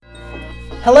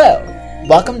Hello,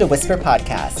 welcome to Whisper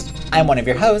Podcast. I'm one of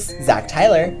your hosts, Zach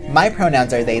Tyler. My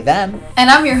pronouns are they, them.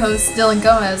 And I'm your host, Dylan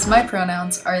Gomez. My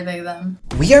pronouns are they, them.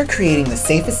 We are creating the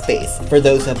safest space for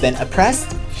those who have been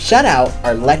oppressed, shut out,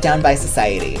 or let down by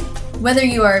society. Whether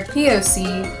you are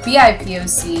POC,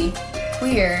 BIPOC,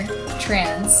 queer,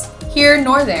 trans, here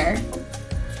nor there,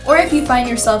 or if you find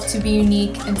yourself to be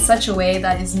unique in such a way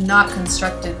that is not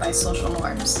constructed by social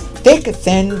norms. Thick,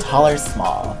 thin, tall, or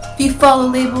small. If you follow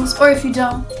labels or if you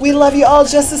don't, we love you all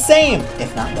just the same,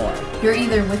 if not more. You're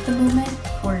either with the movement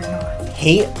or you're not.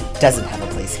 Hate doesn't have a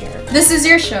place here. This is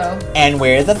your show. And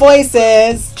we're the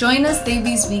voices. Join us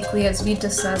Davies Weekly as we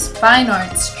discuss fine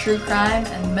arts, true crime,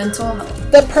 and mental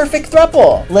health. The perfect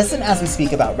throuple. Listen as we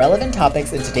speak about relevant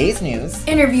topics in today's news.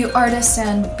 Interview artists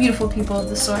and beautiful people of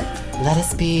the sort. Let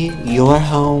us be your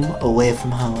home away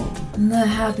from home. The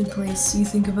happy place you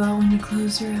think about when you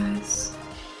close your eyes.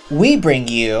 We bring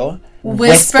you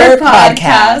Whisper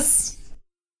Podcast.